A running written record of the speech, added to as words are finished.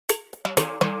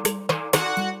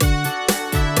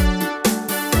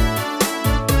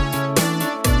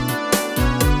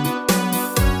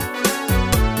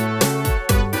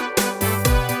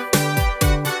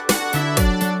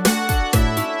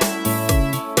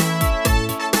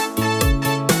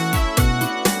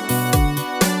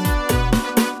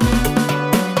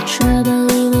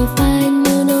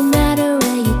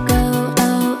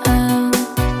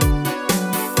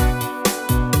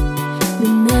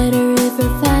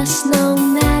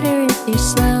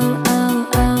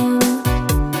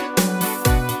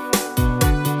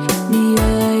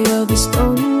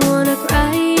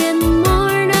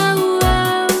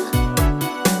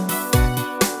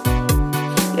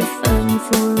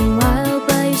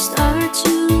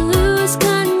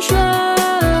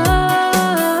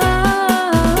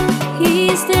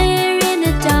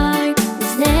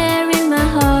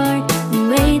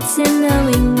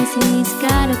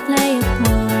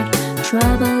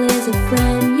a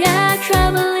friend, yeah,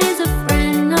 trouble is a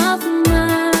friend of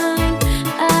mine.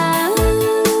 Oh.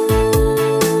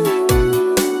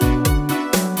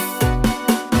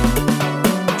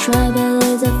 Trouble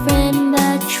is a friend,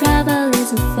 but trouble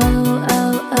is a foe.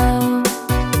 Oh, oh.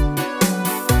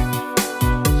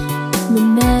 No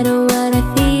matter what I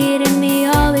feed in me,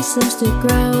 always seems to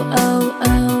grow. Oh,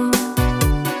 oh.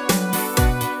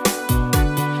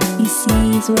 He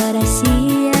sees what I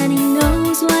see and he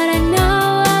knows what I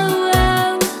know. Oh,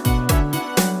 oh.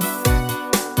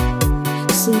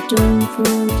 So don't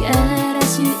forget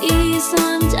as you ease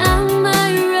on down my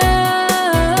road.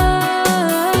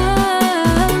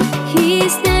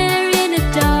 He's there in the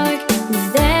dark, he's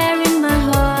there in my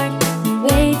heart. He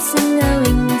waits in the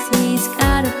wings, he's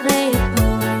gotta play a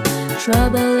part.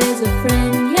 Trouble is a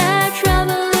friend, yeah,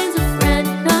 trouble is a friend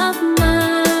of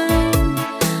mine.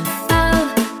 Oh,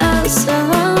 oh, so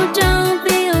don't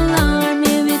be alarmed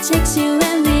if he takes you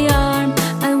in the arm.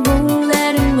 I won't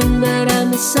let him win, but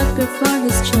I'm a sucker for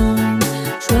his charm.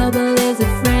 Trouble is a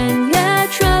friend, yeah,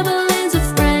 trouble is a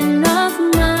friend of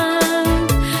mine.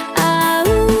 Oh,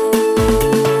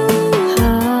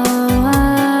 how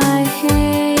I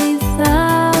hate the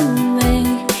way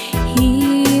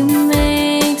he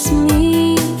makes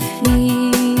me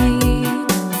feel,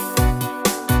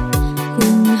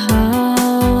 and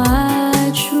how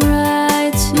I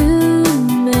try to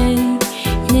make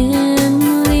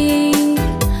him leave.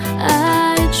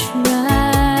 I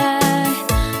try,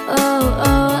 oh,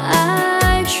 oh,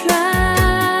 I try.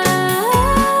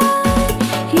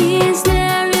 He's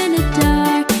there in the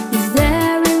dark, he's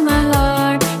there in my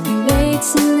heart. He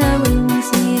waits in the wings,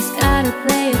 he's gotta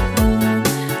play a part.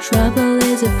 Trouble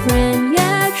is a friend,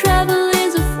 yeah, trouble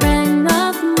is a friend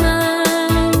of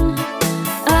mine.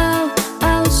 Oh,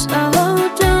 oh, so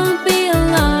don't be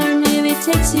alarmed if he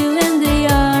takes you in the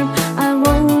arm. I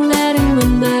won't let him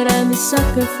win, but I'm a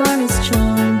sucker for his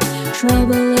charm.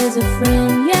 Trouble is a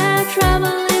friend, yeah,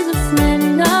 trouble is a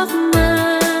friend of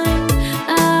mine.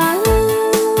 Oh,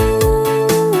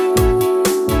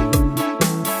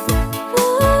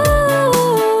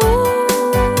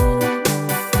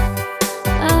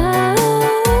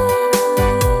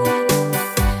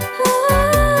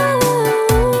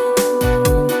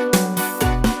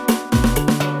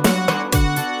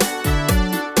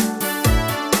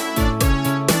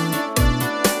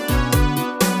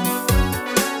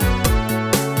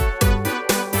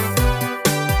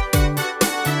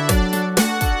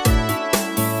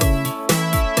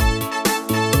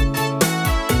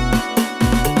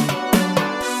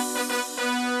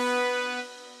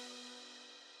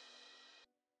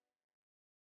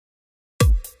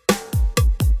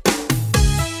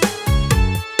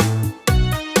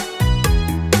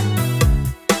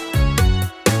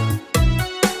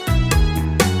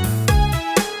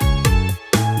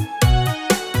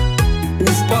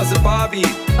 Aufpassen, Barbie,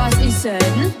 Was ist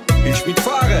denn? ich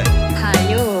mitfahre.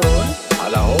 Hallo?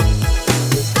 Alle hopp.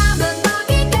 I'm a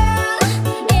Barbie girl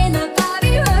in a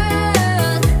Barbie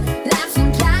world. Life's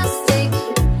fantastic,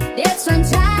 it's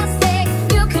fantastic.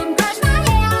 You can brush my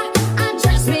hair,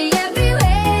 undress me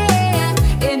everywhere.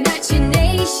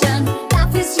 Imagination,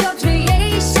 life is your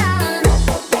creation.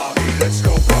 Barbie, let's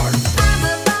go party. I'm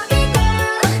a Barbie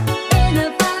girl in a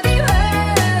Barbie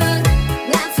world.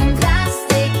 Life's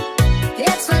fantastic,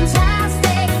 it's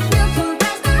fantastic. You can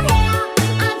brush my hair,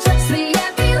 undress me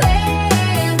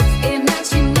everywhere.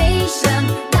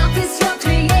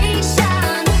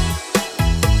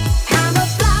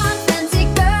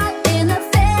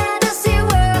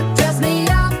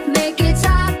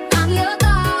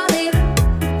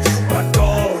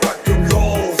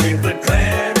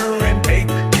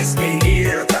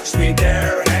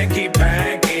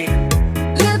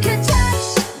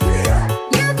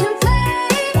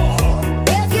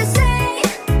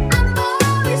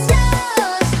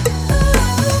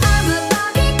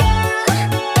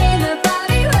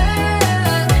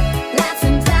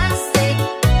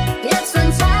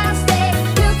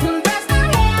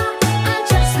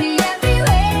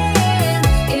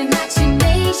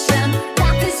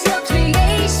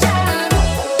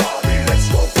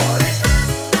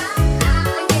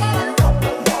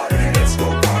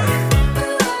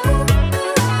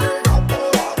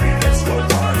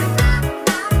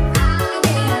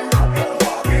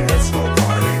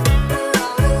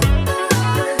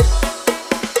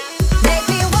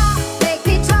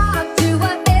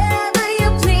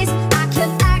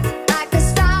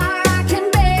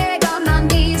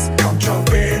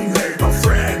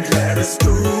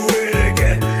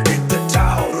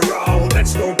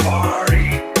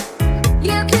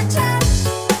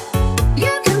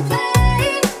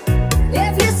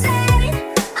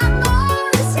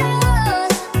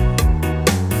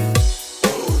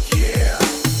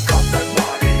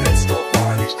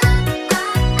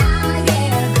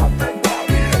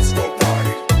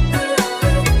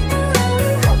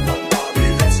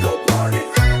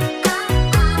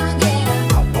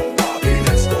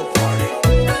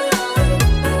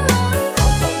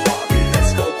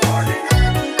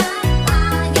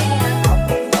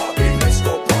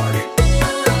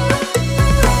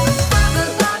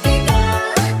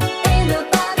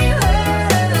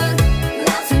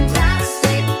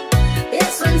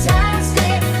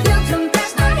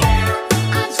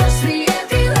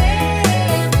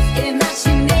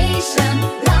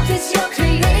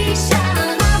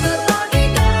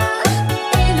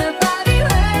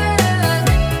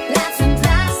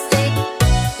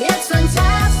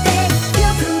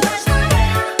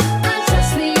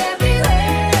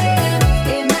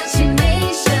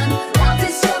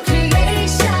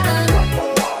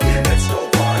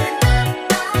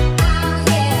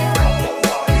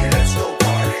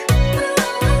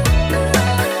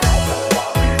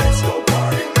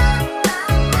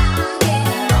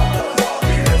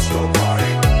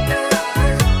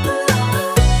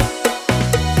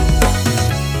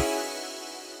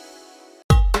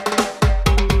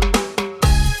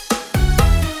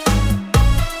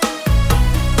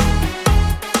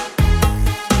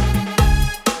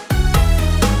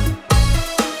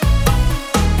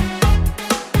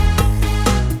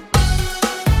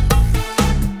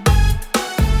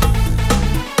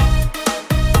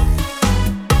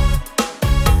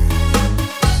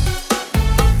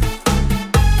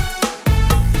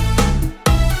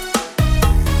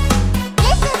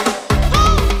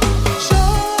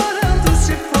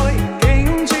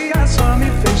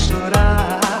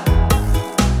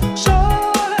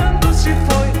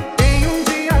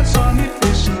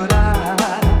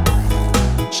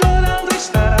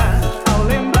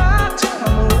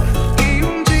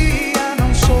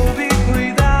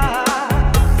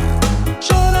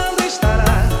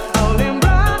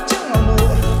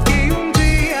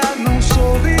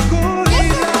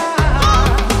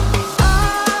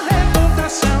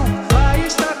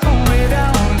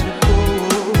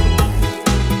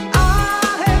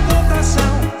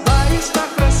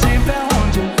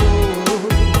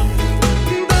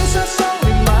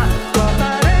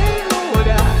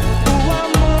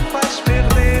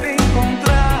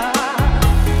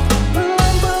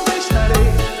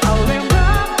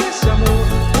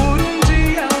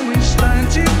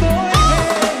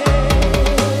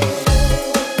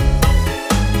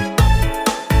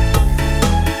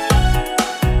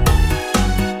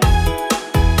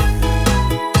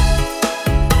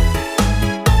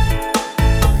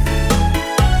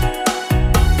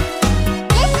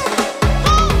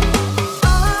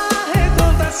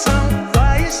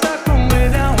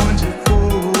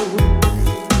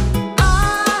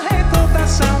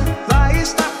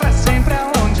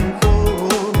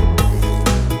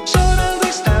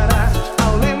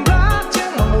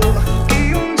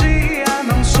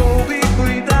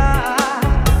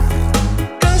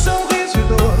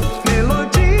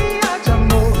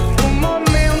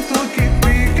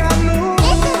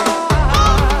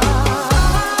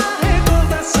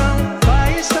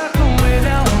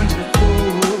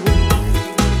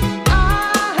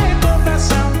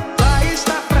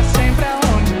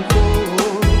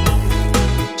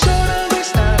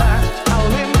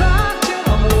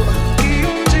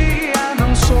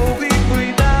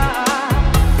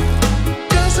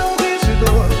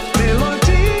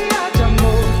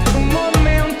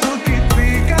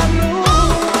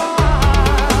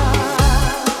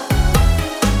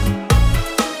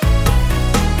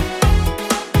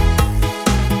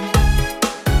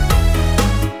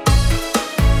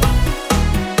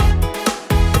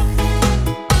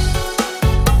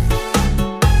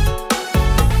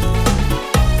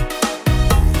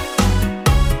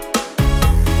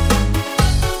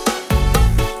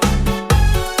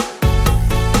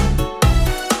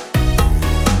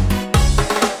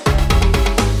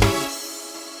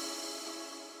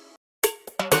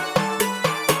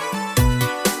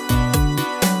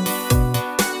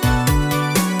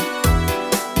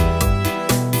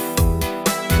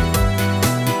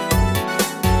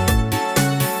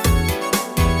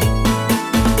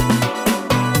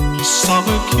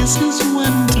 Summer kisses,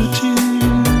 winter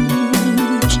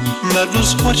tears, that was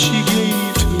what she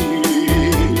gave to me.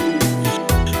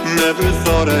 Never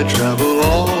thought I'd travel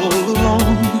all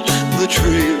along the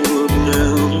trail of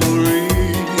memory.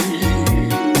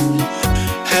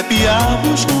 Happy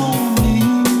hours, long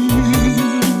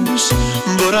years,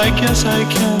 but I guess I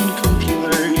can't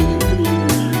complain,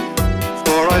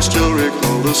 for I still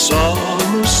recall the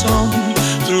summer sun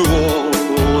through all the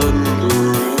winter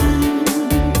rain.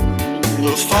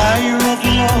 The fire of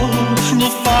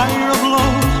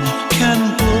love can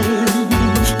burn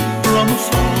from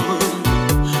afar,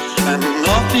 and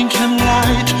nothing can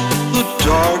light the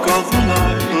dark of the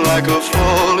night like a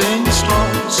falling star.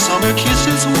 Summer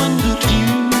kisses, winter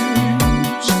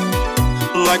tears,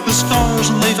 like the stars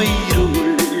and they fade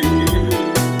away,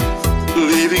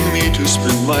 leaving me to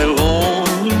spend my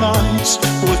lonely nights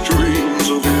with dreams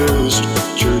of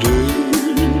yesterday.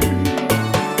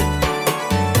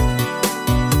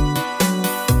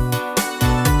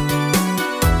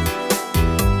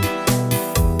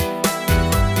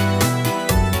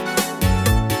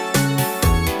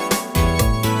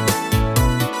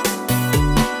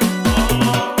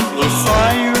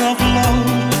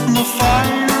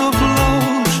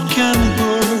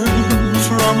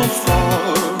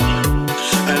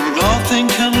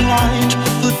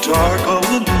 Dark of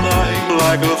the night,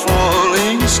 like a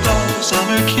falling star.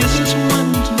 Summer kisses,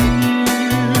 winter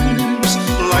years,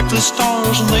 like the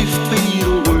stars and they fade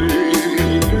away,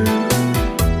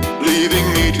 leaving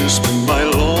me to spend my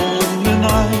lonely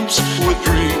nights with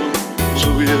dreams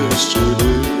of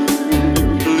yesterday.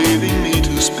 Leaving me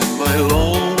to spend my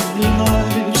lonely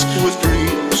nights with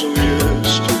dreams of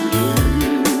yesterday.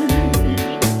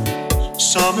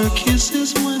 Summer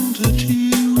kisses, winter tears,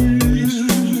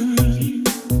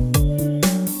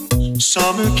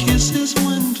 summer kisses,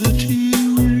 winter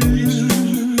tears,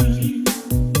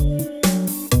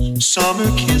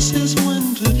 summer kisses,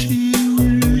 winter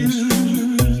tears,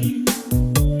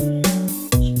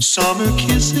 summer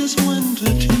kisses,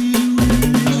 winter tears.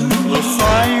 The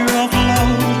fire of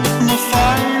love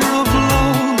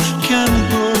can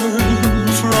burn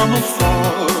from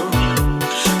afar,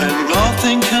 and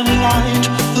nothing can light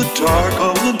the dark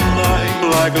of the night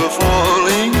like a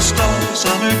falling star.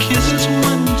 Summer kisses,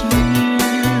 winter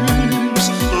tears,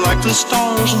 like the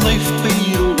stars and they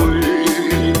fade away,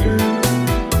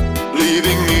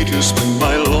 leaving me to spend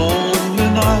my lonely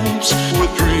nights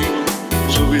with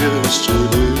dreams of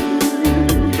yesterday.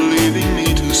 Leaving me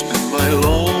to spend my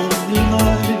lonely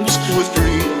nights with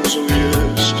dreams of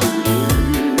yesterday.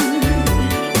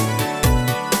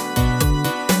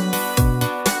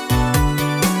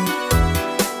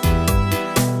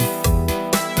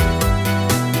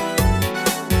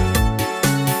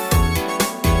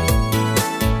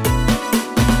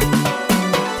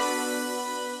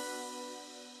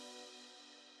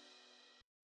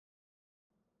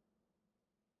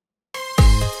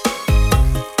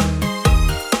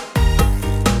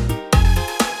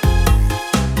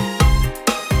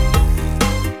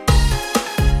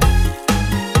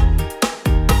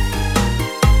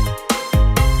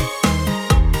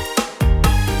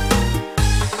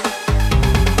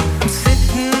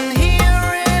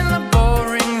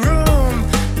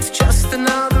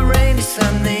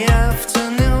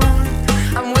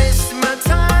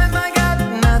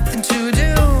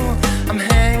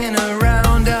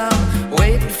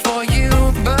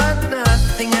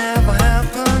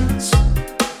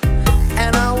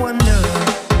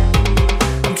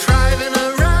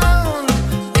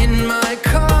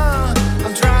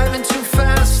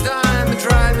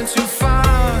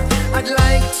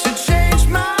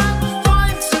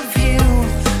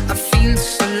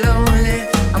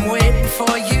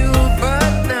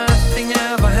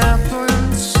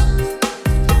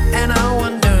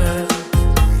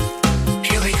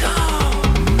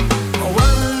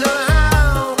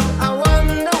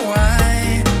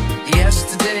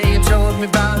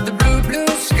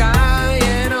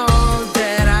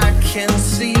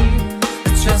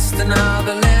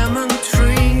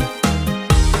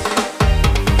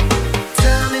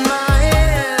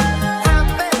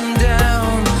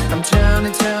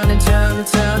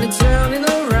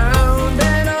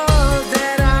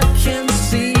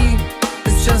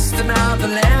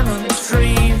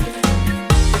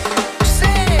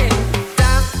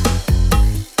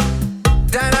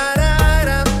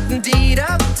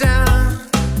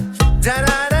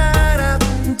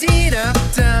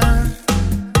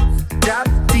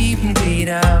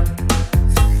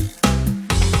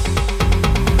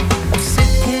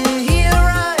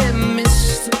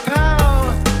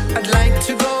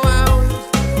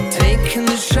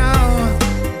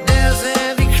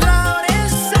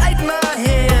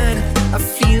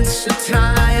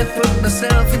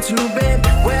 off into bed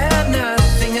where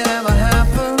nothing ever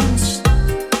happens,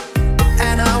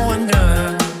 and I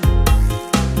wonder.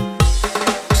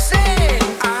 Saying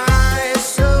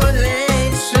isolation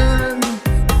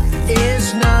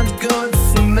is not good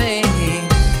for me.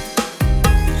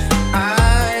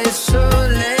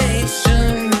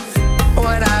 Isolation,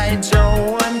 what I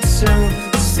don't want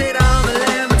to sit on the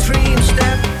lemon tree and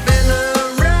stepping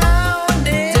around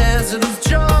it. Desert of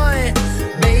joy,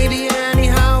 baby,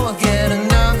 anyhow I'll get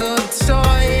another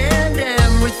toy and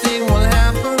everything will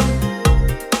happen,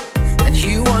 and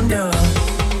you wonder.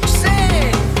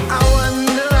 Say, I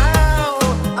wonder how,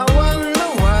 I wonder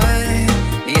why.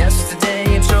 Yesterday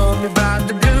you told me about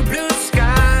the blue, blue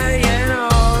sky, and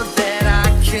all that I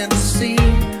can see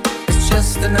is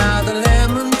just another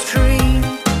lemon tree.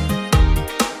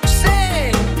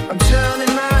 Say, I'm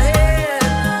turning my head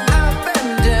up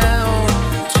and down,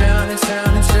 turning,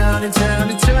 turning, turning,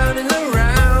 turning, turning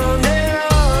around, and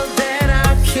all that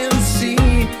I can see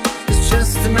is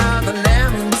just another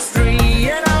lemon tree.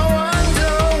 And I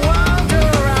wonder, wonder,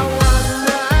 I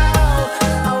wonder how,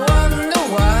 I wonder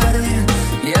why.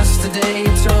 Yesterday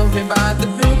you told me about the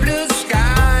blue, blue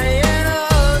sky, and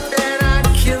all that I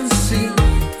can see,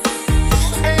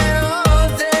 and all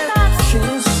that I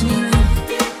can see,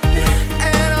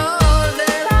 and all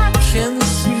that I can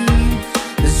see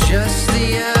is just the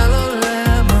yellow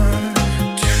lemon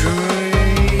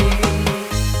tree.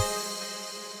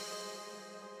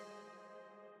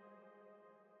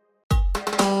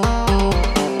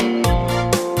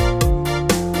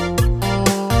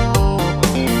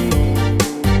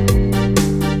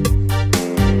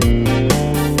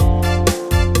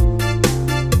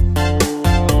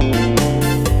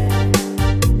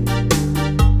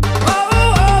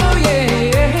 Oh,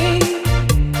 yeah.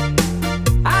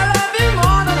 I love you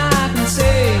more than I can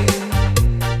say.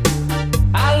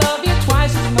 I love you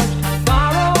twice as much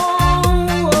tomorrow.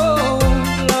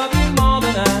 Love you more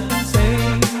than I can say.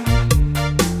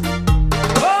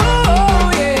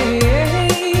 Oh, yeah.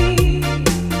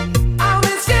 I'll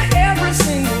miss you every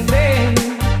single day.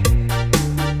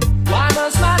 Why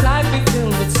must my life be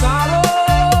filled with sorrow?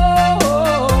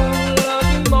 Love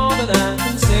you more than I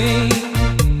can say.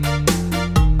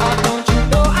 Oh, don't you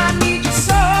know I need you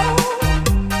so?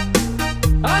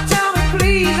 Oh, tell me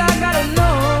please, I gotta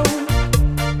know.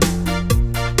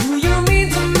 Do you mean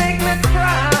to make me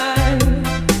cry?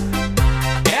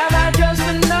 Am I just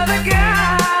another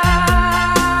guy?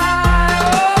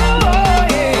 Oh,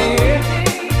 yeah.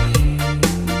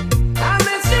 I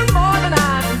miss you more than I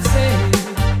can say.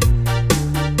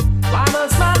 Why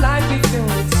must my life be filled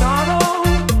with sorrow?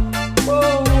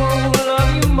 Oh,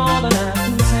 love you more than I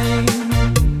can say.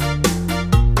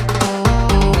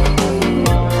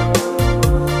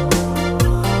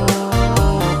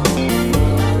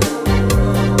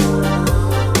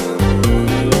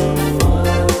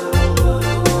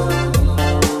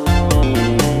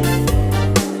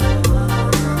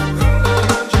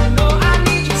 Don't you know I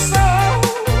need you so?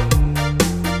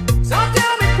 So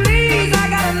tell me please, I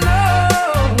gotta know.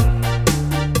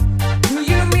 Do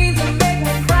you mean to make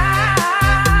me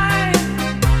cry?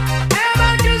 Am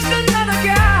I just another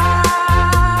guy?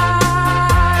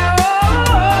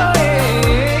 Oh, yeah.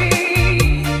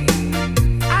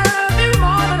 I love you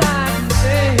more than I can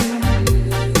say.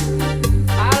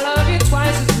 I love you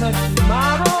twice as much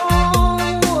tomorrow.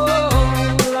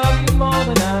 Love you more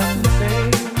than I can say.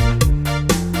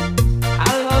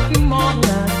 I love you more than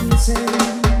I can say.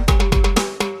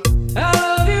 I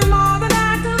love you more than I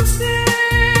can say.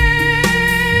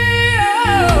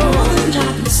 More than I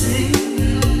can say.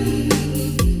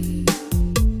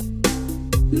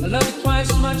 I love you twice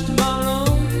as much tomorrow.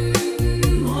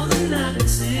 More than I can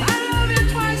say. I love you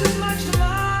twice as much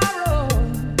tomorrow.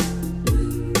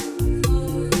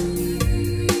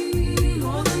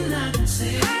 More than I can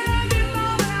say. I love you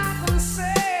more than I can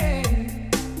say.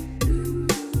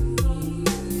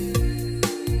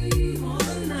 More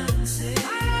than I can say.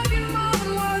 I love you more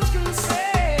than words can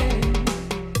say.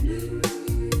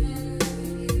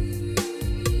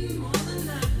 More than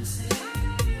I can say. I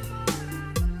love you more than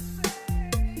I can say.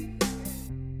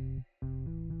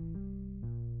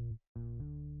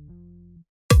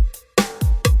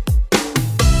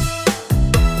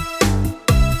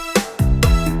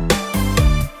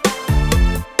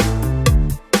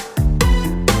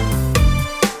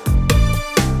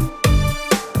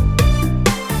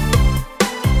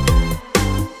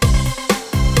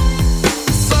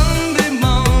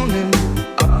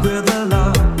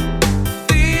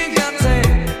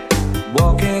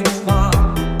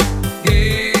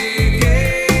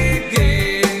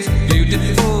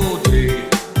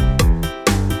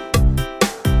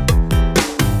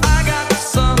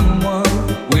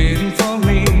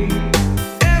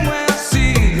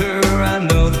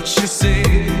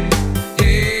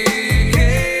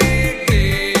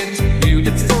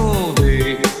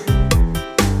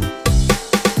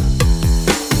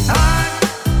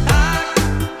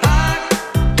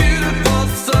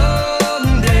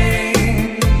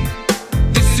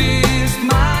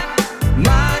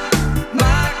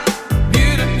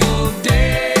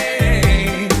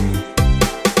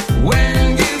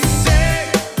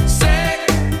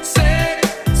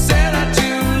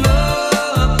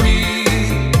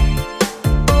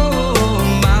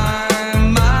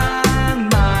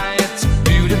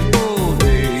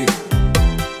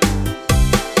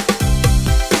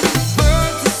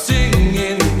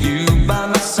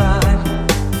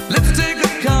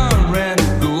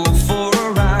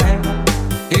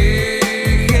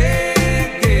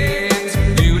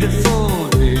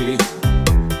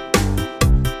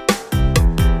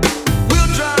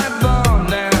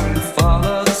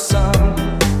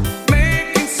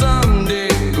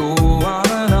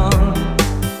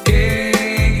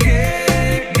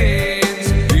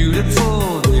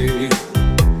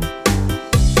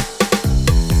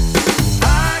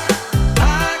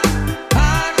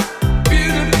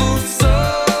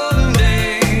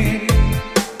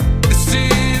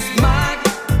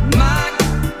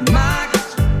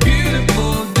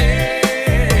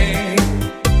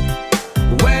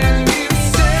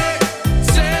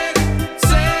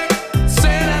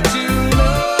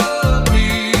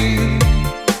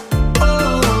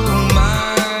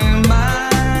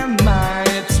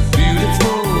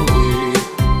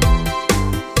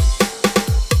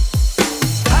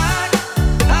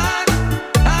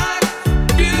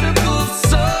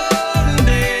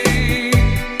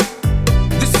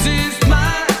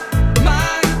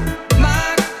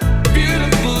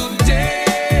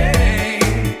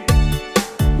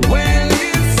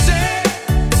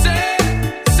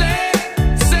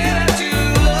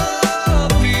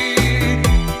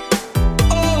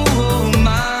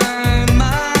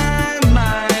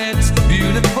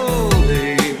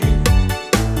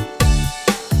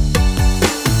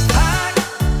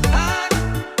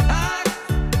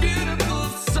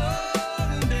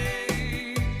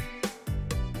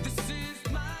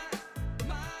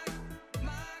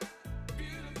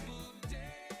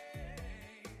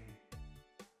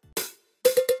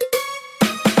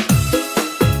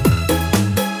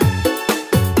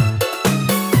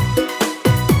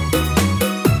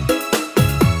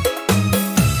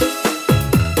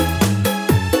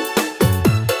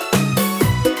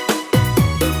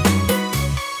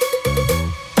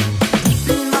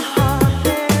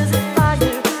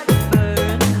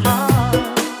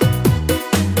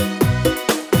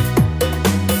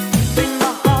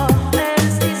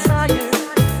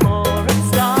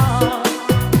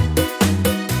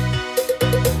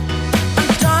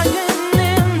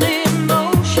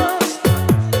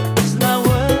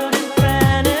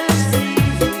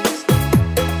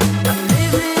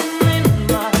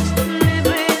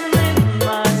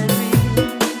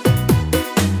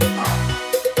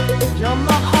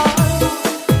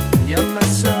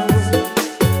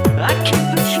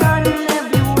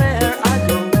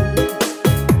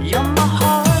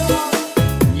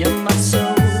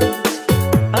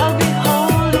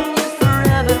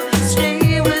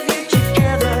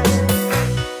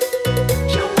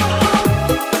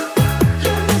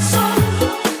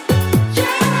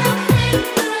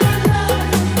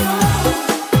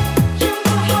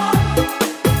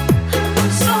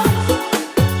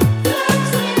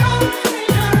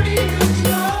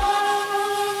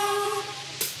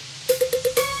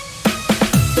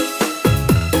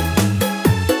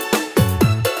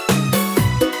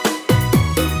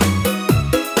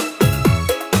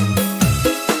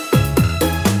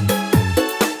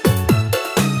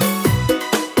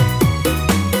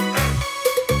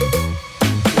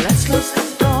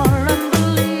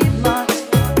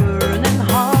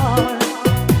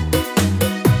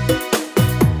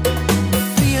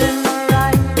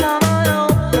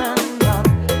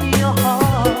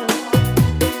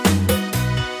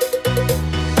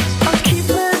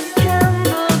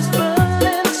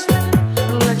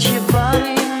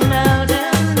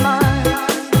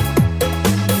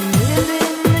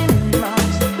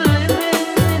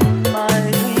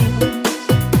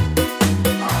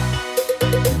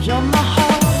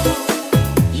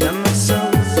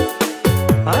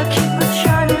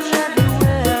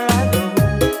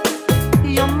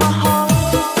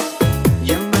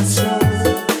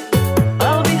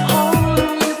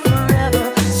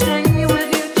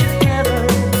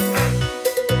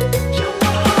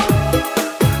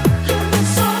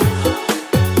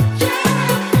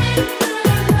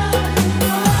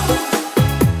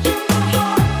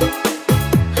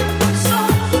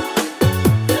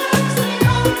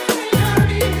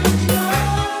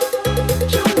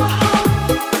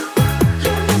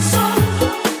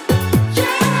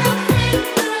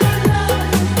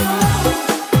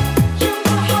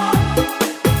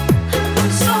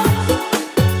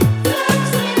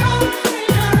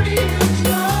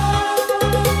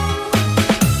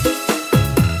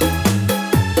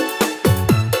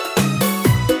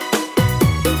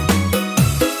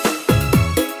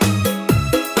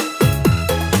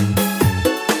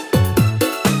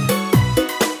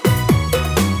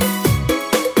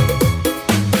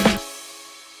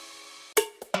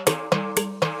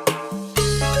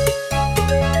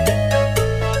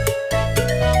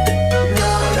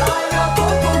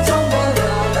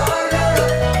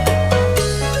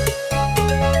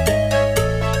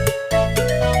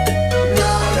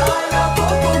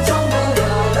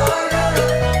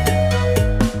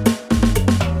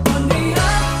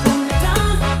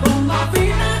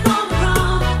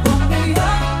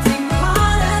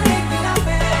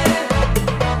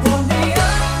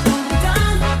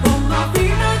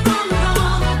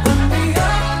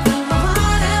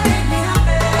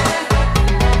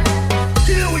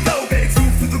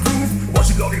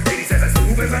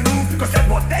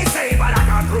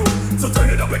 So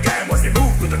turn it up again once they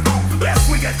move to the groove.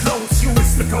 Lest we get close, you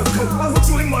whisper go-go. I put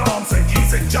you in my arms and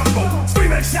keys and jumbo.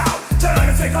 Scream and shout, turn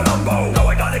and take a lumbo. Now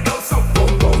I gotta go, so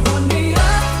boom, boom. Put me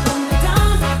up, put me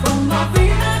down, put my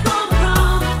feet back on the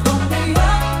ground. Put me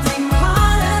up, take my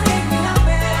heart and make me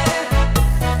happy.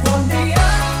 Put me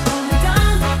up, put me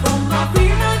down, put my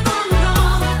feet back on the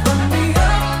ground. Put me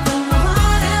up, take my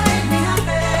heart and make me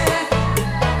happy.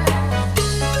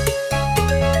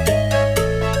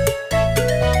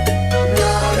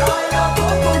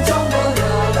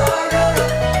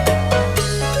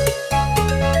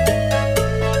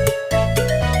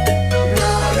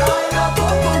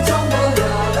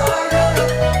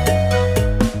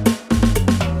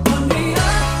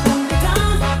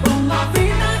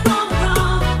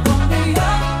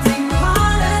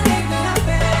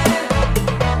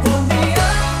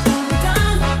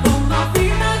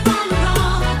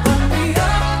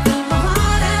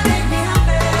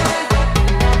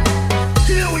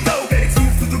 Here we go, getting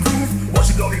smooth to the groove.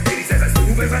 Watching all these ladies as I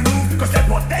move as I move. Cause that's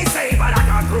what they say, but I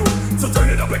can't prove. So turn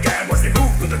it up again once they move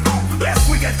to the groove.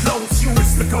 Lest we get close, you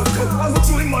whisper go-go. I put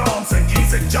you in my arms and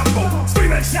keys and jumbo.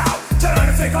 Scream and shout, turn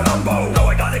and take a lumbo. Now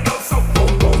I gotta go, so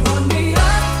boom, boom. Put me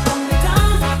up, put me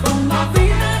down, put my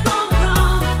feet back on the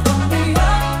ground. Put me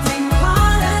up, take my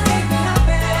heart and make me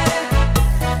happy.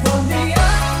 Put me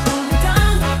up, put me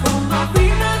down, put my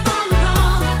feet back on the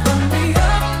ground. Put me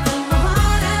up, take my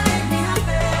heart and make me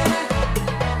happy.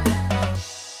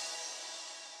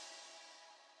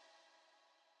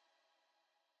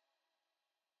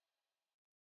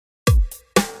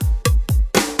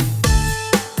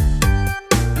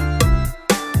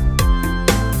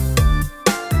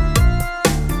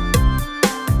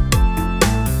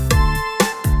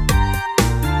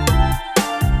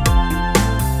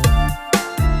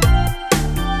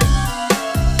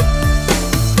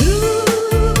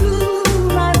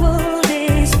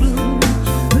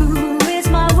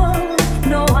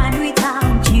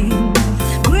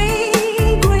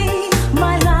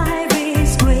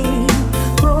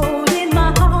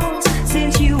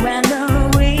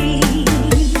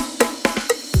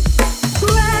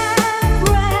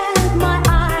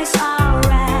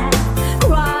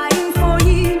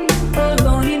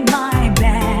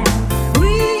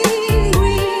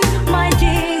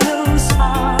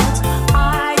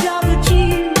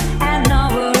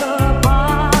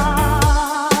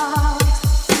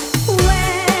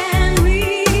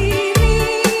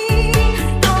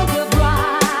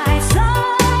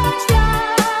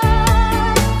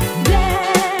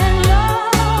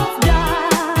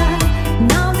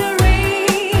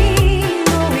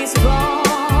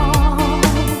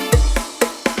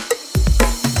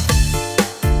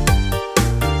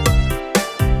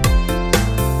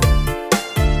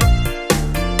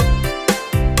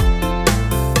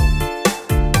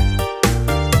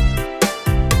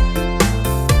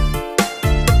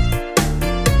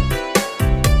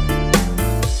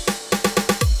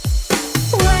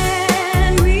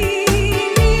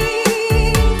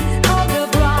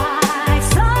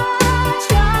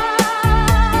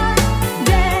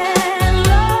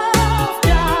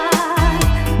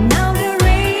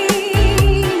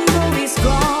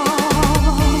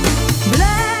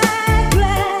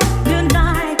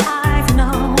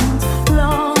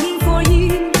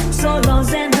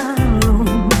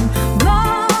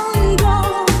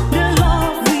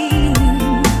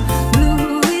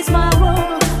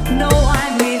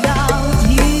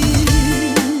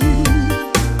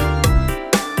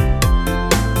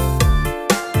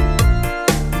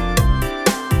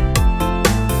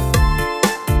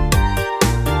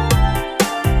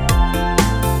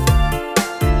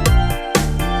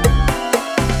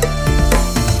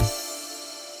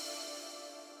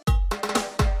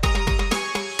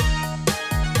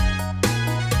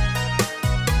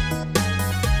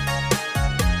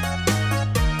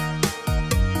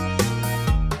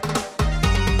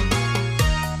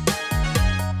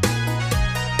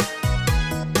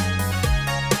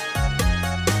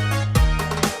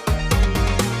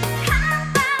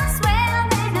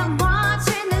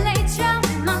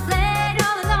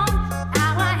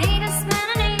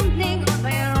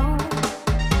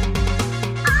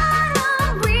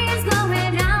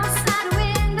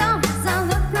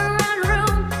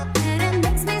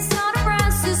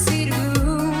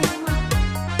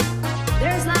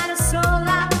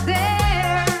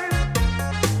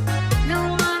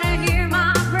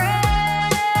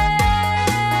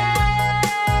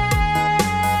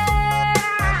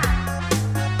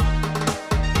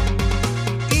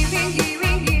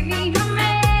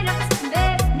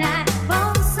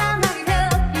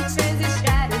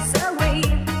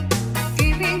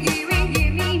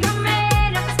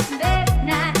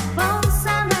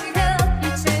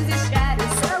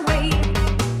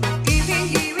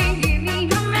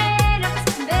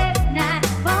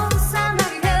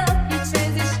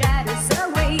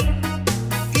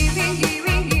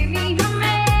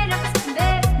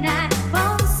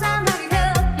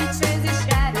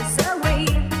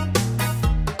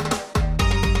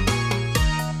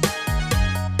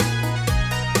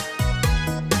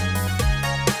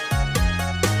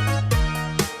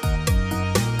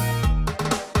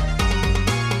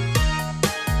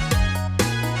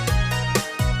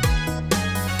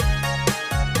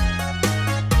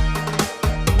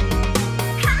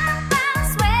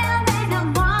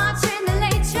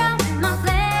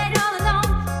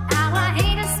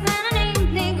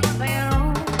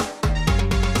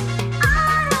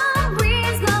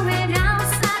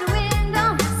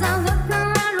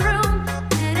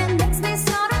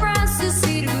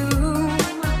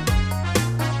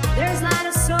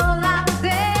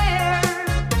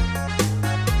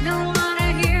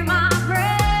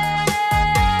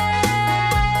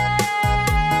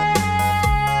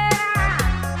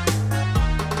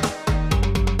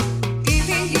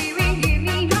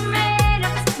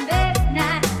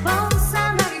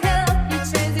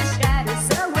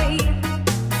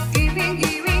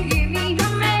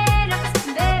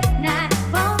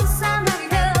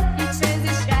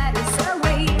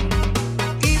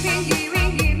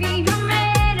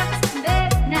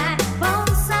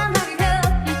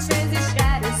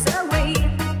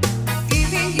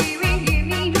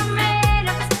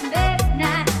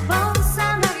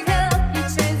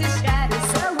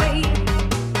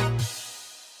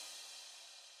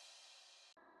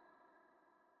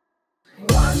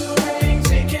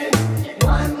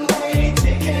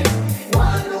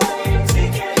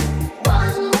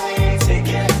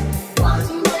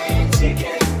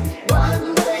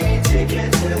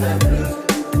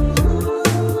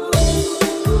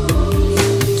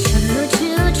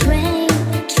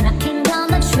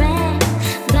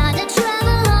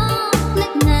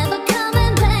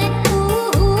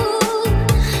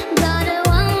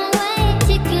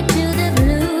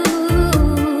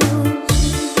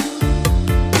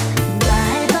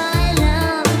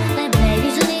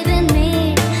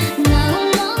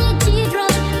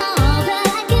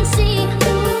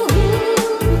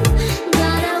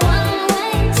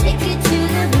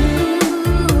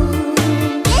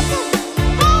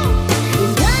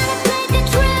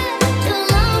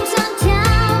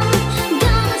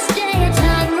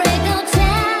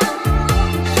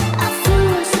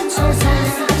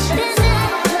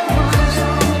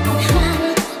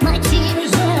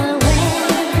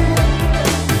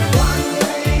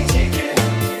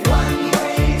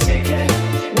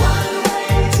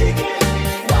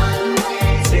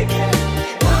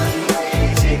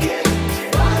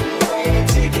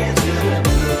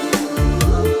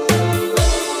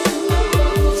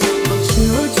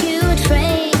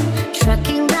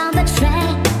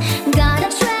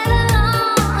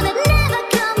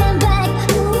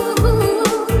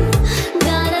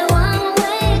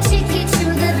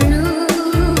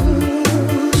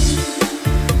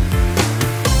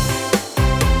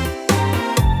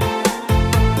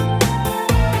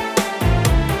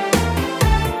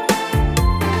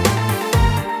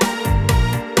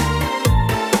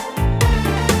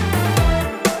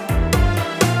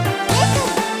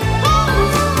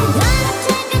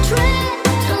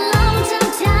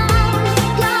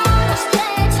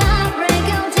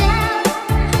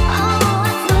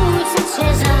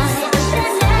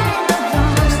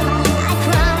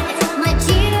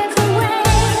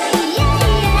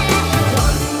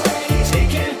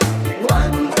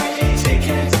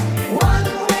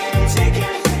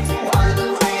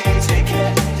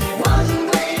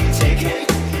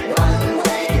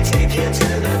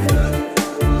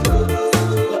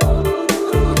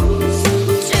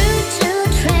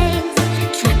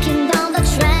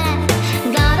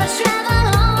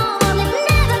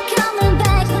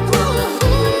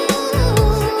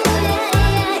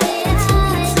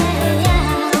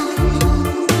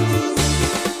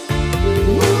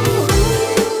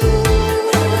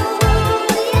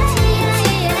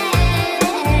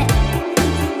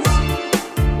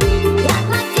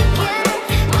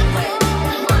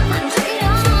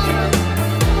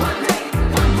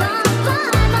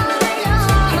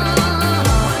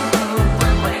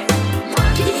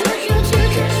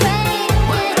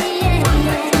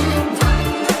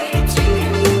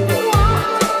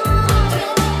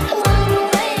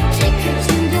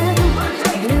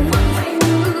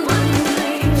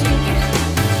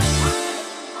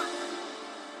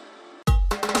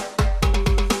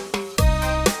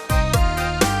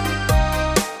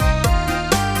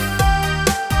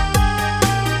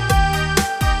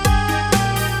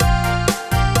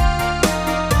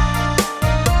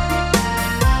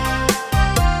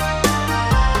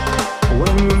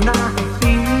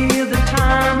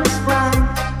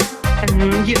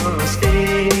 and you're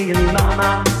staying by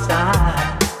my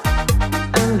side.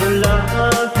 And the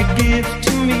love you give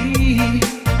to me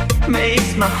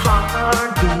makes my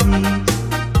heart beat.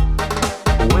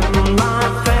 When my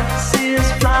fancies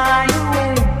fly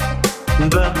away,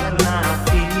 but my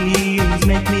feelings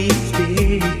make me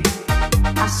stay.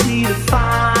 I see the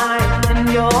fire in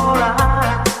your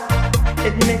eyes,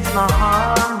 it makes my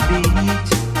heart beat.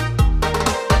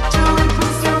 Do it, we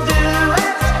still do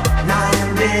it, night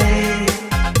and day.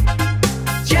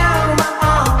 You're my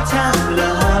all-time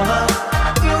lover.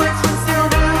 Do it, we still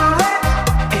do it,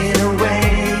 in a way,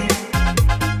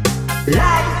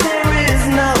 like there is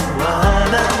no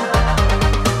other.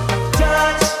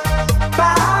 Touch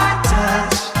by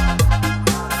touch,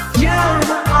 you're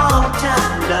my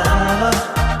all-time lover.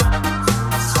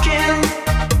 Skin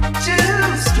to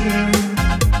skin,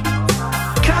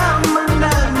 come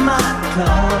under my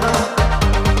cover.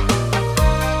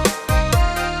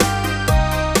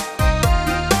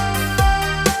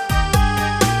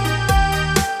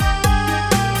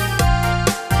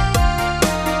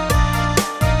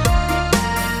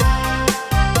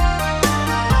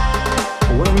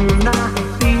 When I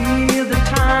feel the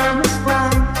time is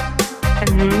right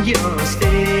and you're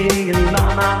staying by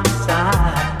my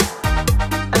side,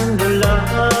 and the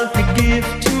love you give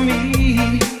to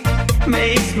me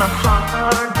makes my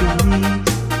heart beat.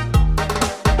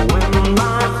 When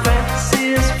my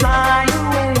fancies fly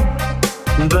away,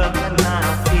 but my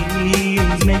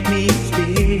feelings make me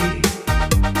stay.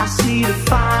 I see the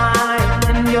fire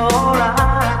in your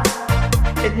eyes,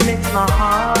 it makes my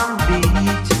heart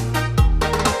beat.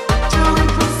 Do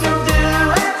it, we still do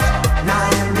it,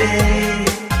 night and day.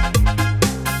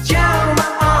 You're my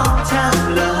all-time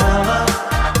lover.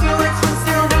 Do it, we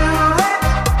still do it,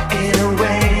 in a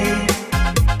way,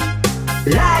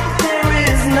 like there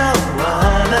is no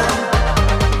other.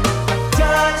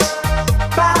 Touch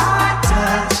by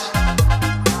touch,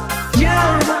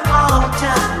 you're my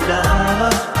all-time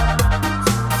lover.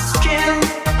 Skin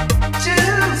to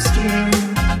skin,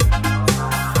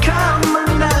 come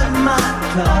under my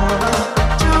cover.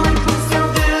 Do it, we still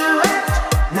do it,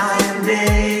 night and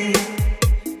day.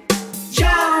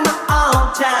 You're my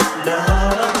all-time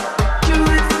lover. Do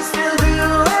it, we still do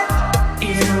it,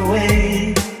 in a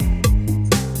way,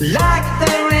 like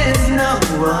there is no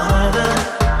other.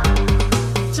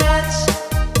 Touch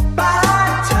by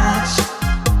touch,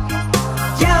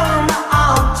 you're my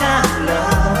all-time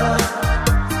lover.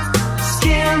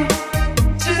 Skin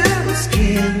to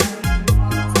skin,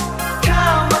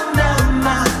 come under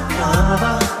my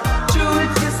cover. Do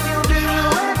it, we still do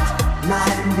it,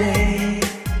 night and day.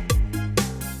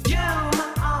 You're my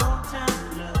all-time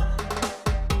lover.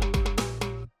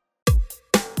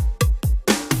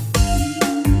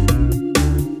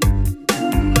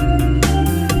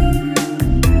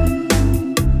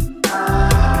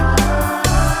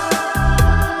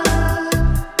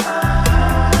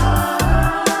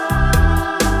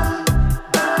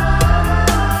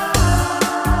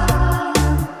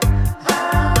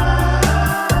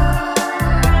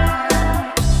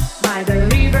 By the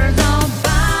river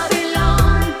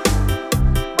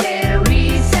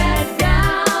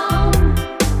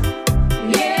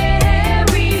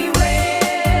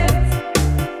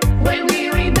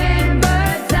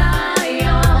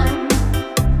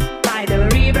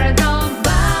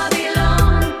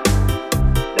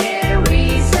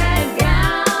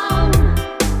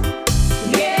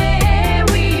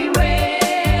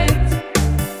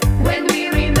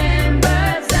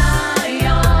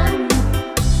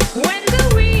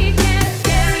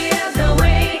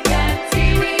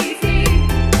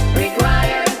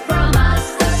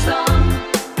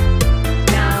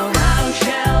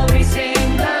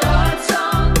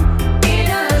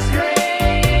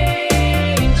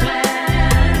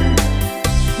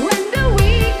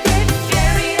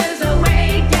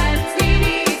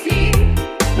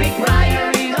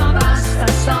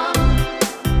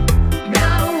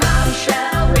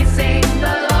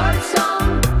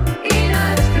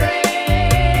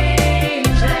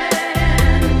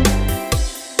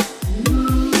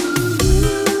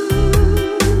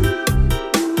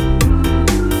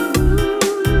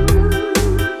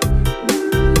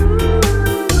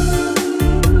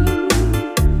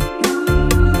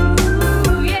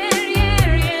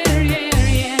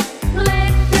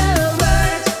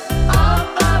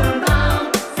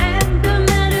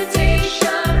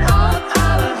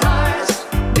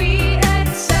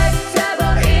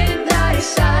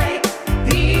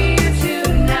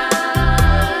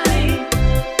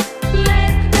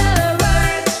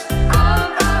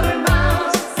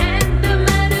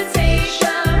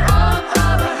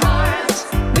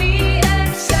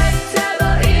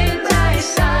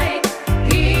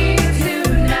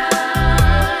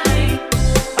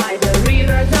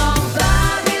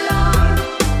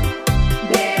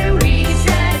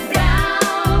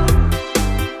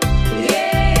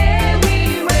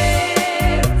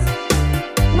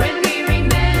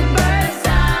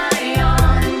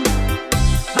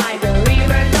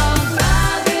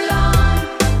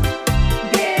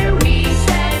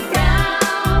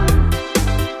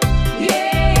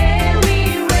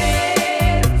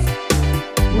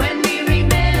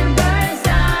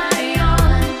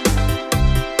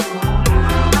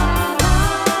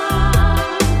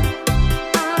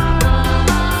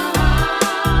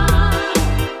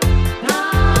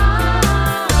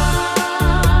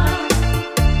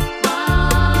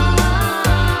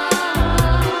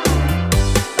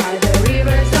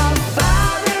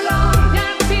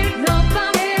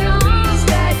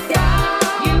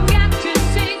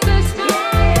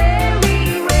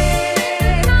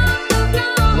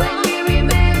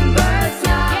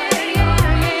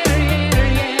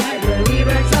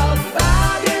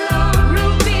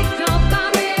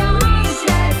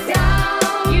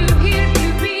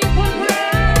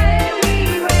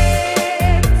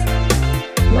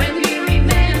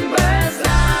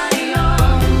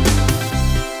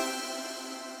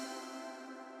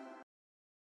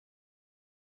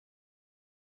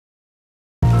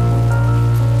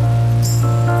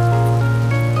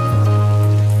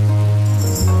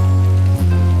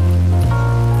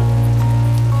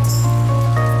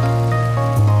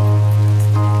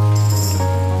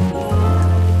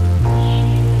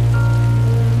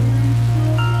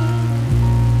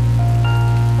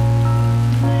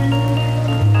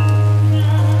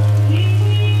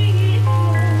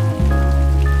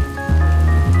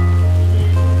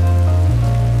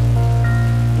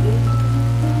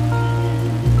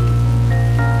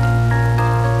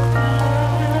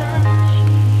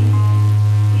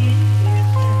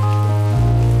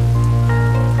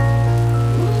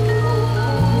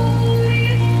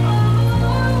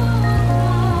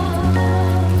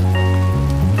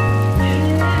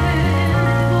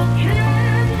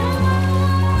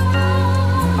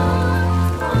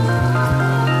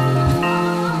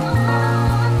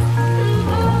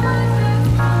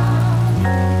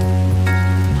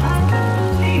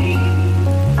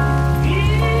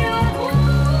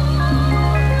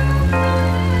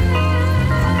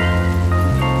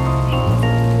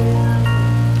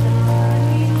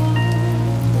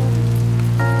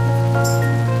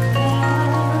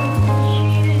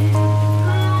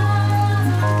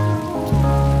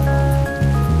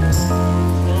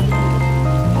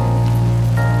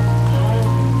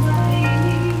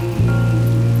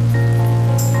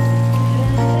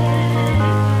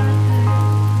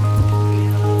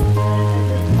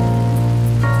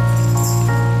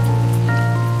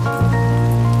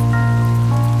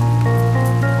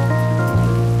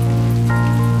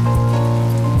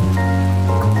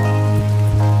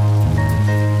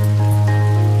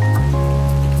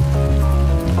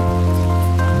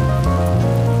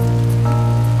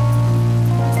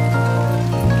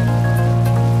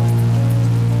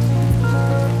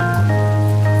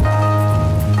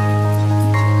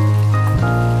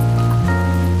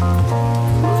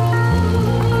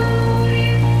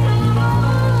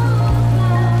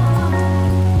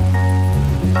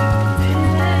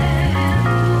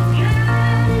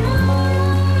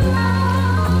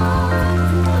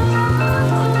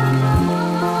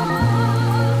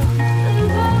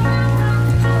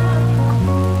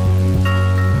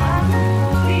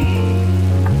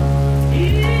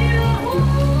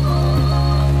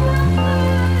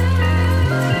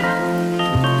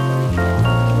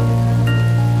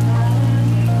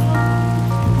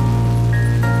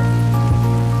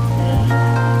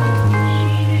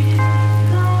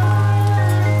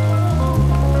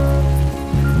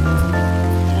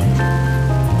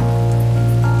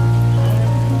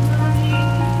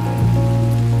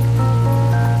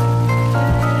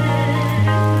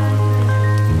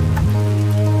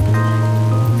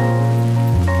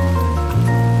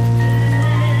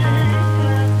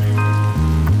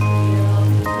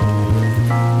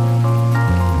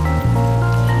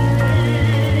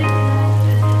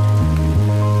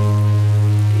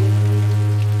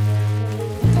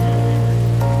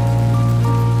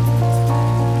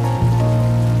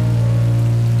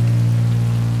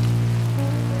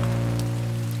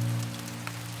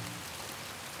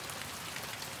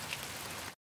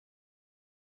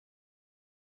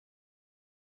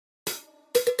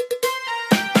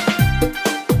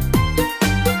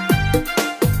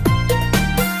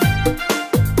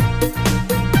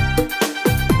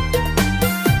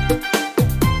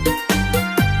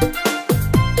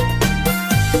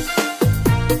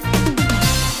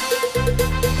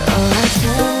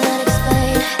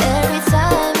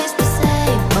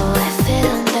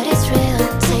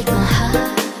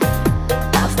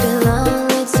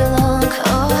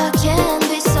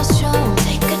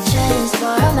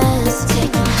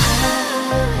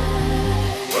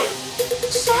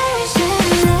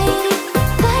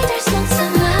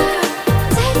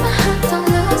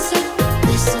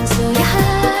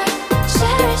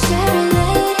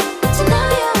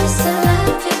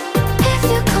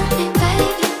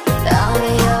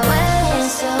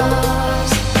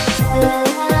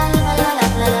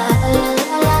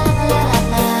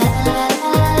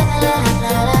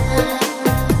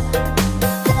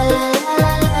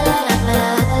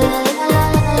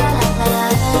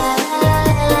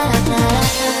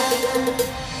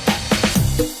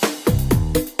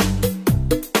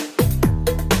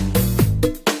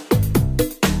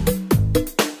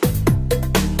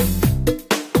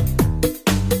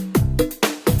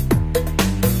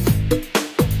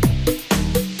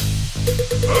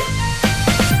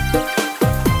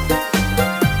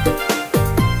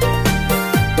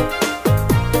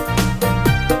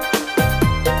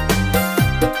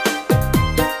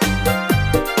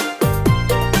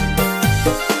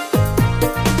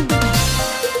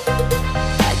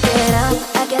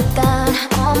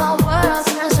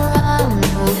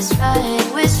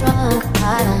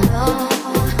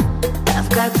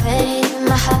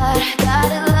heart. Got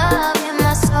a love in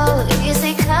my soul.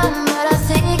 Easy come, but I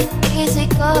think easy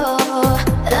go.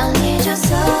 I need you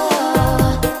so.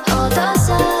 All those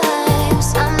times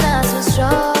I'm not so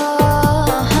strong.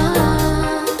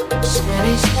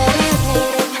 Cherry, cherry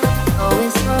lady,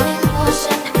 going through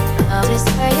emotion. Love is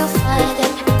where you find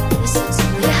it. Listen to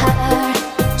your heart.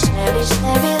 Cherry,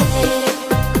 cherry lady,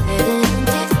 living in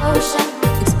devotion.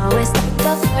 It's always like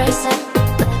the first time.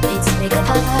 Let me take a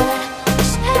part.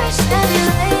 Cherry, cherry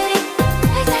lady,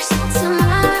 like there's no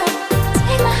tomorrow.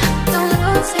 Take my heart, don't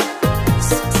lose it.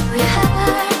 Listen to your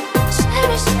heart.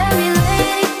 Cherry, cherry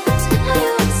lady, tell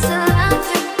you it's a love.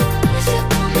 If you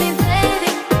want me,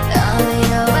 baby, all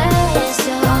the way is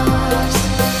yours.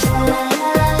 La la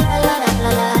la la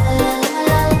la la la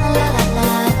la la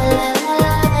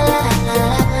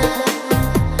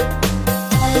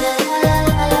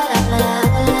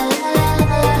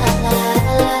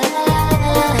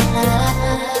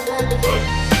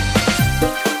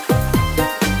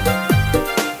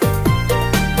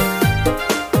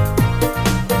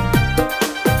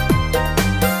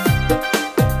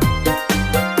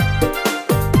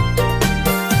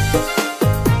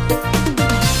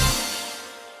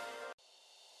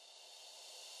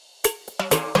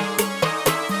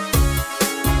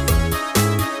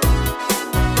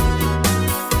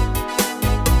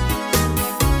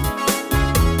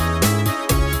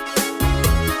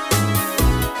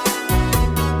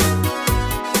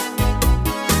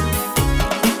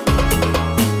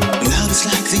Love is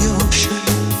like the ocean,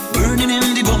 burning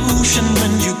in devotion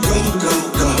when you go, go,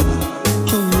 go.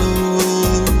 Oh no,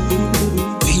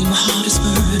 feel my heart is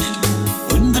burning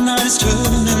when the night is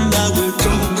turning and I will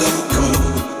go, go, go.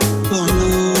 Oh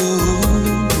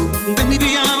no, baby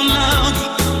I will love you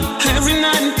every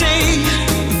night and day.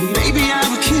 Baby I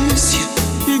will kiss you,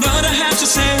 but I have to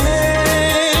say,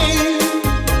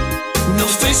 no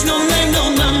face, no name, no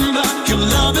number. Your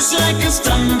love is like a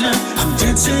thunder. I'm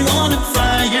dancing on a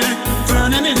fire,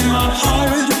 burning in my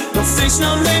heart. No face,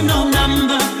 no name, no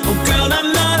number. Oh girl,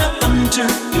 I'm not a hunter.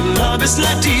 Your love is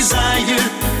like desire,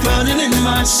 burning in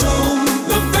my soul.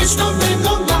 No face, no name,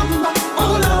 no number.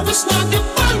 Oh love is like a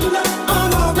thunder. Oh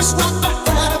love is like the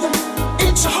heaven.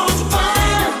 It's a heart of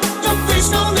fire. No face,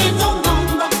 no name, no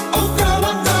number. Oh girl,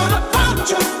 I'm not a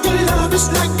hunter. Your love is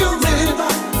like a river,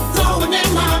 flowing in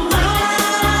my mind.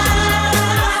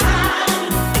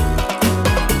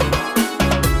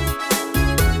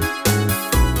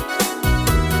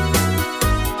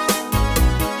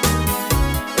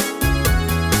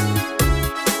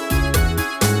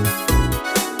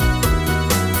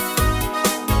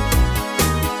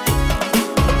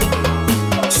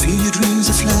 Feel your dreams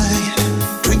are flying,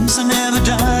 dreams are never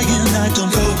dying. I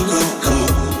don't go, go, go.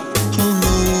 Oh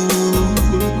no,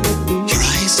 your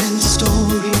eyes in the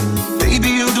story. Baby,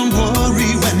 you don't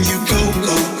worry when you go,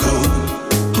 go, go.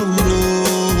 Oh no,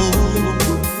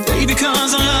 baby,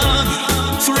 'cause I love you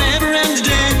forever and a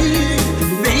day.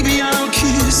 Baby, I'll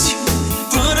kiss you,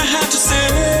 but I have to say,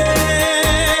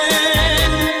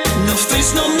 no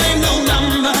face, no name, no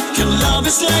number. Your love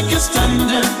is like a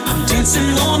thunder. I'm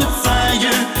dancing on a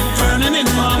fire, burning in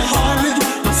my heart.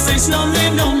 No face, no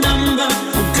name, no number.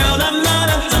 Oh girl, I'm not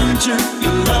a hunter.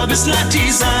 Your love is like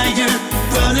desire,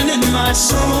 burning in my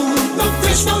soul. No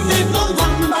face, no name, no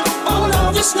number. Oh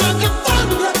love is like a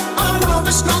thunder. Oh love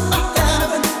is not the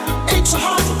heaven. It's a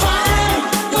heart of fire.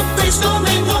 No face, no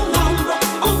name, no number.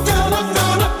 Oh girl, I'm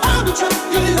not a hunter.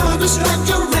 Your love is like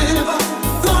a river,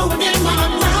 flowing in my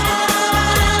mind.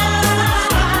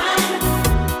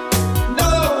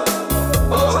 No.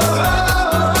 Oh, oh,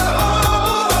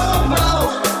 oh, no.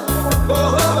 Oh,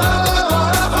 oh,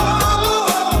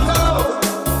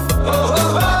 oh,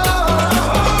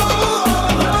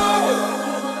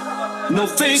 no. No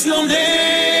face, no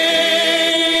name,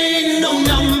 no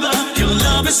number. Your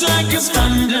love is like a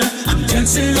thunder. I'm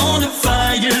dancing on a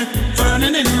fire,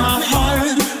 burning in my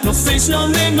heart. No face, no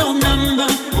name, no number.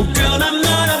 Oh girl, I'm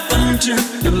not a hunter.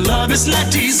 Your love is like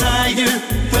desire,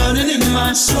 burning in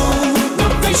my soul. No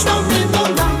face, no name, no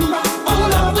number. Oh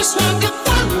love is like a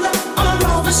thunder. Oh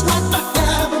love is like the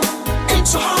heaven.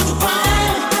 It's a heart of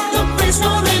fire. No face,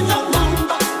 no name, no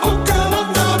number. Oh girl, I'm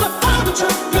not a hunter.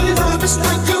 Your love is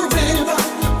like